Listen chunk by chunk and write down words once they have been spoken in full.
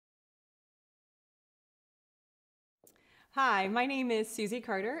Hi, my name is Suzi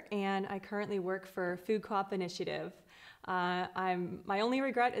Carter, and I currently work for Food Co-op Initiative. My only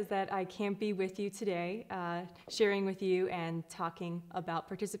regret is that I can't be with you today, sharing with you and talking about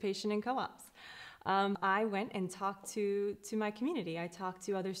participation in co-ops. I went and talked to my community. I talked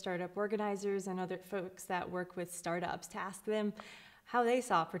to other startup organizers and other folks that work with startups to ask them how they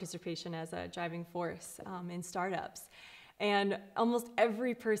saw participation as a driving force in startups. And almost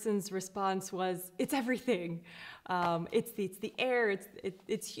every person's response was, it's everything. It's the air,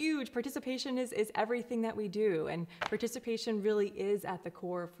 it's huge. Participation is everything that we do, and participation really is at the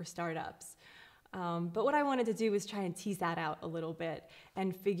core for startups. But what I wanted to do was try and tease that out a little bit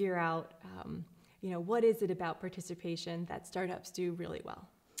and figure out, what is it about participation that startups do really well?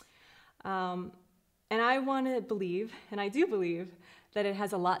 And I want to believe, and I do believe, that it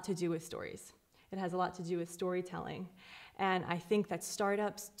has a lot to do with stories. It has a lot to do with storytelling. And I think that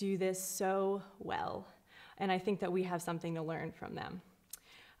startups do this so well. And I think that we have something to learn from them.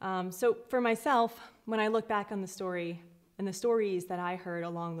 So for myself, when I look back on the story and the stories that I heard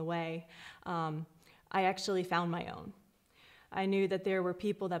along the way, I actually found my own. I knew that there were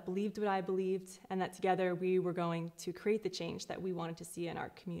people that believed what I believed, and that together we were going to create the change that we wanted to see in our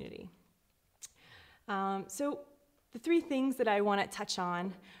community. So the three things that I want to touch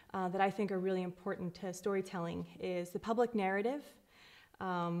on that I think are really important to storytelling is the public narrative,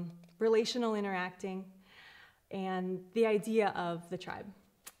 relational interacting, and the idea of the tribe.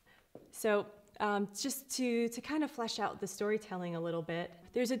 So just to kind of flesh out the storytelling a little bit,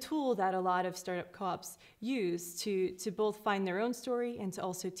 there's a tool that a lot of startup co-ops use to both find their own story and to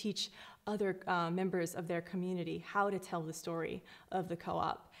also teach other members of their community how to tell the story of the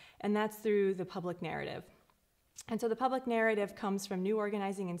co-op, and that's through the public narrative. And so the public narrative comes from New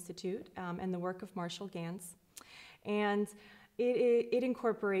Organizing Institute and the work of Marshall Ganz. And it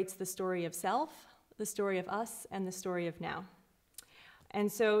incorporates the story of self, the story of us, and the story of now.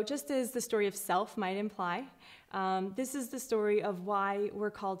 And so just as the story of self might imply, this is the story of why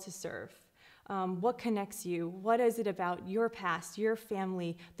we're called to serve. What connects you? What is it about your past, your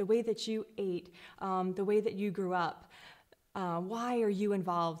family, the way that you ate, the way that you grew up? Why are you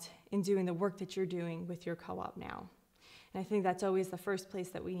involved in doing the work that you're doing with your co-op now? And I think that's always the first place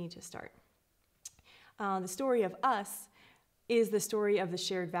that we need to start. The story of us is the story of the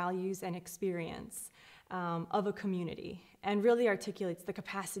shared values and experience of a community, and really articulates the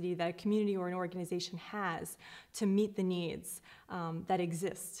capacity that a community or an organization has to meet the needs that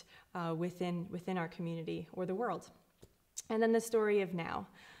exist within our community or the world. And then the story of now.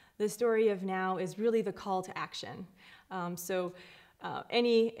 The story of now is really the call to action.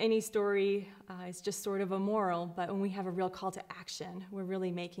 Any story is just sort of a moral, but when we have a real call to action, we're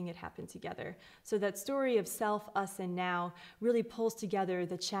really making it happen together. So that story of self, us, and now really pulls together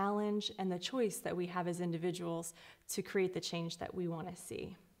the challenge and the choice that we have as individuals to create the change that we want to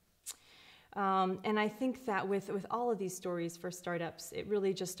see. And I think that with all of these stories for startups, it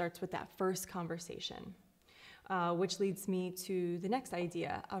really just starts with that first conversation, which leads me to the next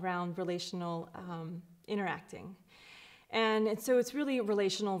idea around relational interacting. And so it's really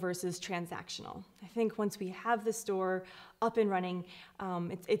relational versus transactional. I think once we have the store up and running,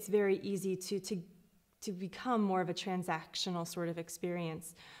 it's very easy to become more of a transactional sort of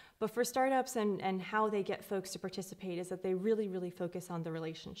experience. But for startups and how they get folks to participate is that they really, really focus on the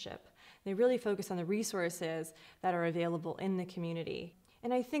relationship. They really focus on the resources that are available in the community.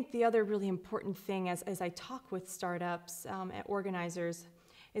 And I think the other really important thing as I talk with startups and organizers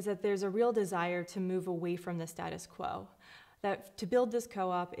is that there's a real desire to move away from the status quo. That to build this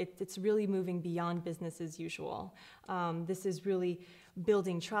co-op, it's really moving beyond business as usual. This is really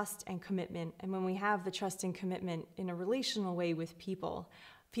building trust and commitment. And when we have the trust and commitment in a relational way with people,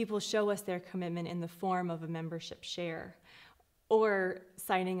 people show us their commitment in the form of a membership share, or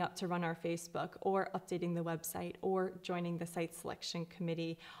signing up to run our Facebook, or updating the website, or joining the site selection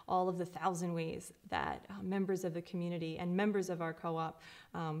committee, all of the 1,000 ways that members of the community and members of our co-op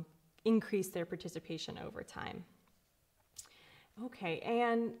increase their participation over time. Okay,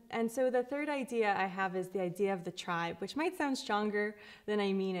 and so the third idea I have is the idea of the tribe, which might sound stronger than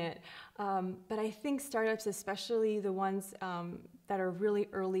I mean it, but I think startups, especially the ones that are really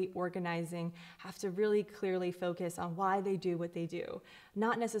early organizing, have to really clearly focus on why they do what they do,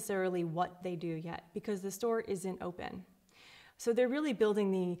 not necessarily what they do yet, because the store isn't open. So they're really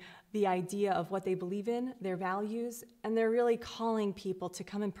building the idea of what they believe in, their values, and they're really calling people to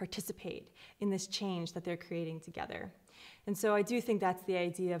come and participate in this change that they're creating together. And so I do think that's the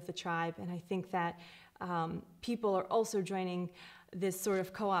idea of the tribe, and I think that people are also joining this sort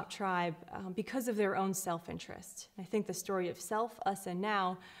of co-op tribe because of their own self-interest. I think the story of self, us, and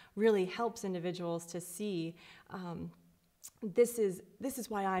now really helps individuals to see this is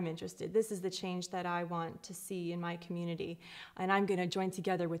why I'm interested. This is the change that I want to see in my community, and I'm going to join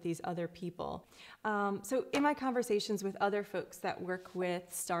together with these other people. So in my conversations with other folks that work with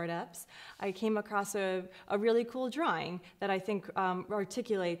startups, I came across a really cool drawing that I think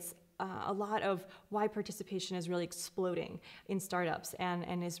articulates a lot of why participation is really exploding in startups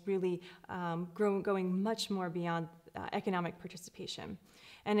and is really going much more beyond economic participation.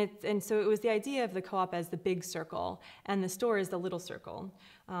 And so it was the idea of the co-op as the big circle and the store is the little circle,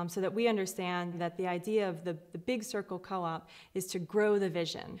 so that we understand that the idea of the big circle co-op is to grow the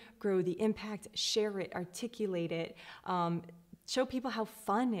vision, grow the impact, share it, articulate it, show people how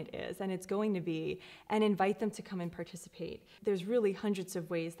fun it is and it's going to be, and invite them to come and participate. There's really hundreds of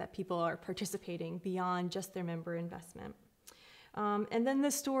ways that people are participating beyond just their member investment. And then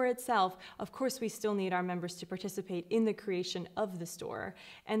the store itself, of course, we still need our members to participate in the creation of the store.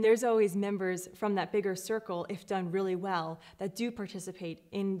 And there's always members from that bigger circle, if done really well, that do participate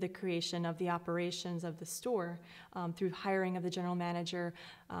in the creation of the operations of the store through hiring of the general manager,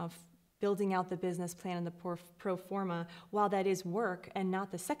 building out the business plan and the pro forma, while that is work and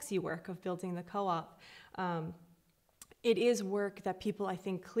not the sexy work of building the co-op. It is work that people, I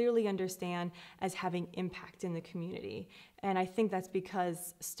think, clearly understand as having impact in the community. And I think that's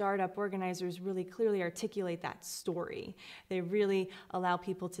because startup organizers really clearly articulate that story. They really allow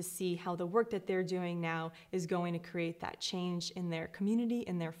people to see how the work that they're doing now is going to create that change in their community,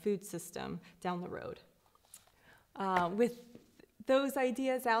 in their food system down the road. With those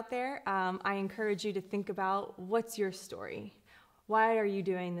ideas out there, I encourage you to think about, what's your story? Why are you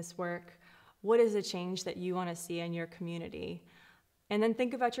doing this work? What is the change that you want to see in your community? And then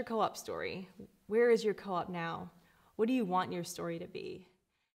think about your co-op story. Where is your co-op now? What do you want your story to be?